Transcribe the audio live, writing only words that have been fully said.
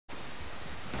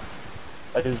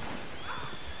I, bro,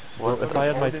 What? if I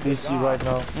had my PC right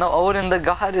now. No, Odin the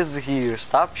God is here.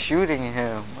 Stop shooting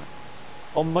him.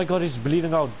 Oh my god, he's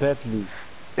bleeding out badly.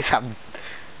 I'm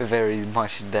very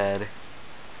much dead.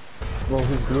 Bro,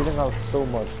 he's bleeding out so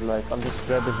much. Like, I'm just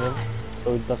grabbing him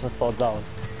so he doesn't fall down.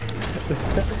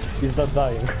 He's not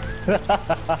dying.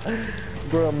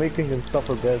 Bro, I'm making him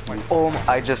suffer badly.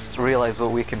 I just realized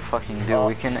what we can fucking do.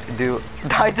 We can do.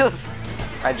 I just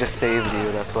saved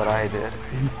you. That's what I did.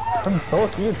 No,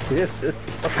 you did.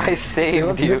 I He saved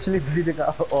was you. literally bleeding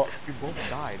out. Oh, You both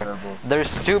died. terrible.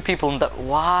 There's two people in the.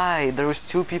 Why? There was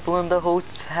two people in the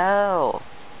hotel.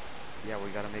 Yeah, we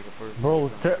gotta make a first.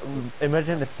 Bro,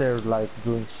 imagine if they're like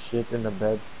doing shit in the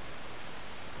bed.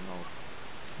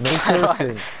 No, No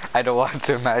cursing. I don't want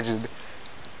to imagine.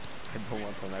 I don't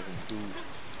want to imagine two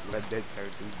Red Dead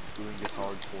characters doing this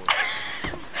hardcore.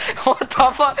 What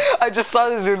the fuck? I just saw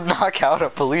this dude knock out a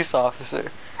police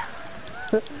officer.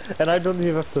 And I don't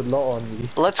even have to law on me.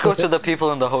 Let's go to the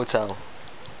people in the hotel.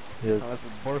 Yes. Let's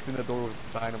burst in the door with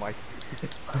dynamite.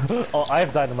 Oh, I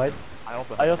have dynamite.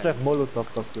 I also have Molotov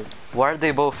cocktails. Why are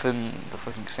they both in the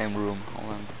fucking same room?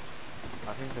 Hold on.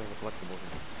 I think they're flexible.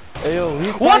 Hey yo,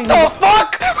 he's What flying the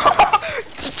fuck?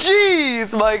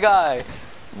 Jeez, my guy.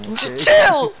 Okay.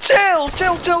 Chill, chill,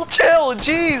 chill, chill, chill.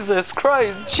 Jesus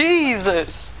Christ,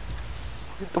 Jesus.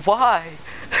 Why?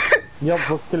 Yup,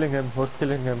 we're killing him. We're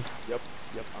killing him. Yep,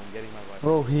 I'm getting my wife.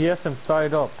 Bro, he has him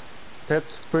tied up.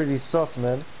 That's pretty sus,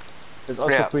 man. It's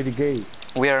also Yeah. pretty gay.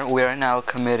 We are now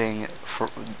committing for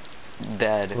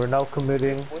dead. We're now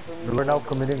committing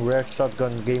rare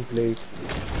shotgun gameplay.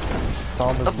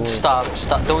 Thomas Boy. Stop!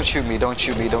 Don't shoot me! Don't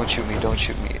shoot me! Don't shoot me! Don't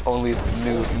shoot me! Only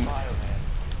new.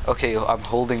 Okay, I'm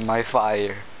holding my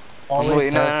fire. Always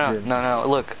Wait, no, has no, no, been. no, no.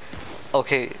 Look.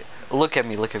 Okay, look at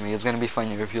me. Look at me. It's gonna be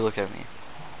funnier if you look at me.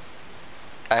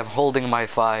 I'm holding my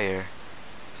fire.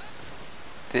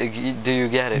 Do you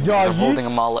get it? Yeah, Because I'm holding a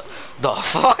mollet. The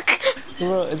fuck?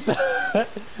 Bro, it's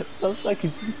sounds like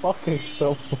he's fucking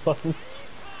someone.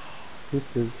 Who's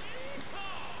this?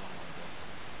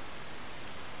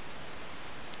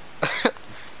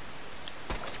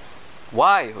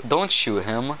 Why? Don't shoot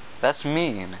him. That's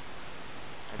mean.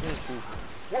 I didn't shoot him.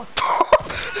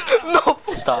 No!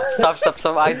 Stop.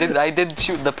 I did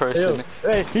shoot the person.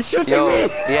 Hey, he's shooting Yo, me!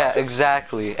 yeah,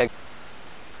 exactly. I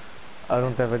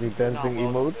don't have any dancing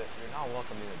emotes. You're not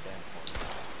welcome in the dance hall.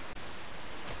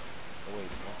 Oh, wait,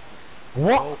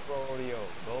 What? Go Frodio,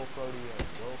 go Frodio,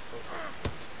 go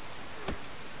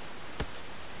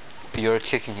Frodio. You're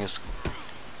kicking his.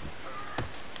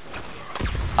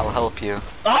 I'll help you.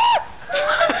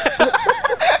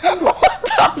 What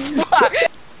the fuck?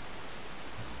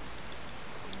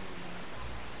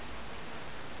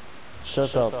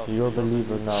 Shut up, you're a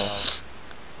believer now.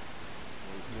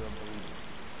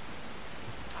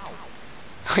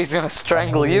 He's gonna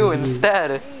strangle you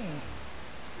instead.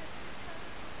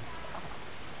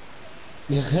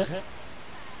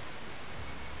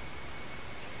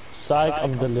 Psych,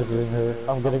 I'm delivering her.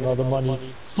 I'm getting all the money.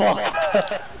 Fuck!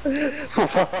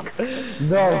 Fuck!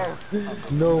 No!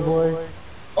 No, boy.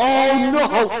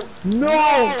 Oh no!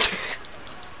 No!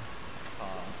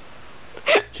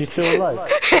 She's still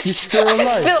alive. She's still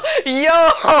alive.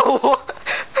 Yo!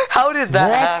 How did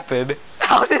that happen?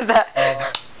 How did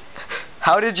that?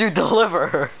 How did you deliver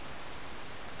her?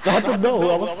 I don't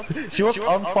know. She was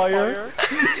on fire,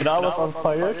 and I was on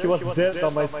fire. She was dead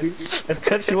on my screen, and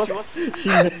then she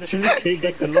literally came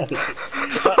back to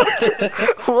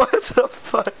life. What the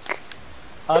fuck?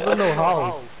 I don't know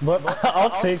how, but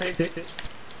I'll take it.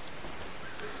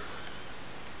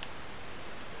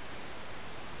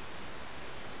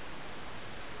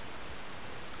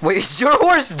 Wait, is your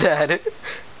horse dead?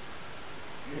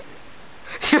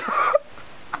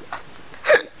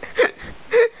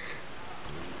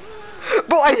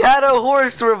 But I had a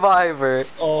horse reviver.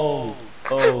 Oh,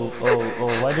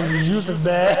 why didn't you use it,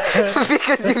 man?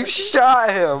 Because you shot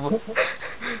him.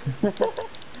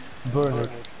 Burn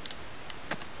it.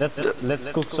 Let's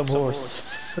cook some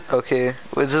horse. Okay,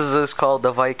 this is called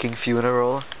the Viking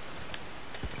funeral.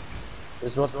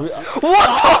 It's what we. What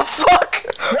the fuck?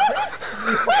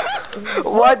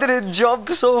 Why did it jump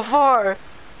so far?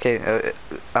 Okay,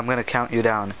 I'm gonna count you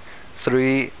down.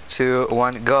 3, 2,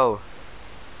 1, go.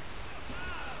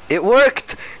 It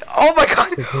worked! Oh my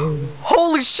god!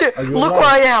 Holy shit! Look where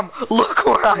I am! Look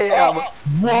where I am!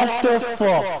 What the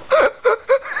fuck?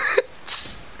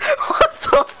 What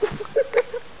the fuck?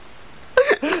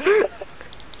 I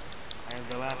am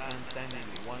the last man standing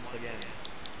once again.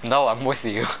 No, I'm with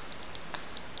you.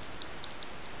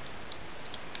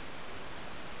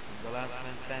 The last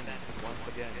man standing once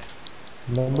again.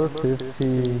 Number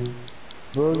 15.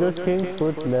 Burger King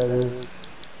put lettuce.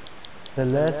 The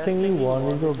last thing you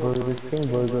want is a Burger King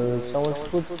burger. Someone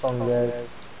put fungus.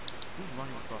 Who's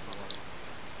running across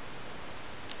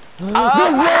the water?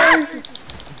 Ah!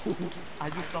 I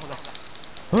just saw that.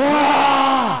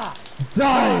 Ah!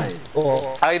 Die!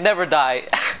 Oh. I never die.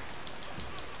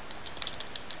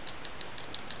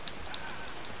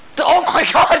 Oh my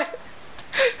god!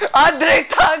 Andre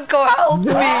Tanko, help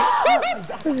me!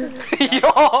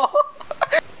 Yo!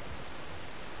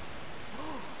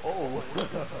 Oh.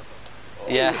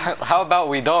 Yeah, how about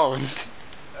we don't?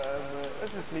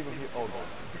 Let's just leave him here. Oh no.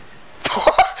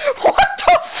 What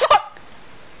the fuck?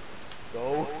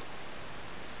 Go.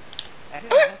 I'm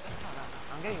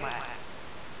getting my ass.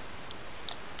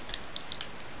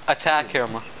 Attack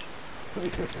him.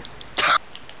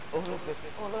 Oh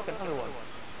look, another one.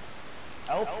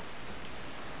 Help.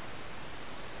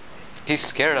 He's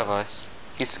scared of us.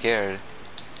 He's scared.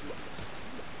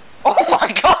 Oh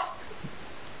my god!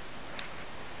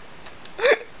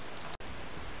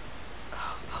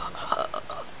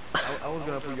 I was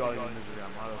gonna put you all in misery.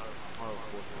 I'm out of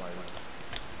force.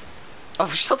 Oh,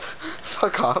 shut the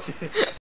fuck up.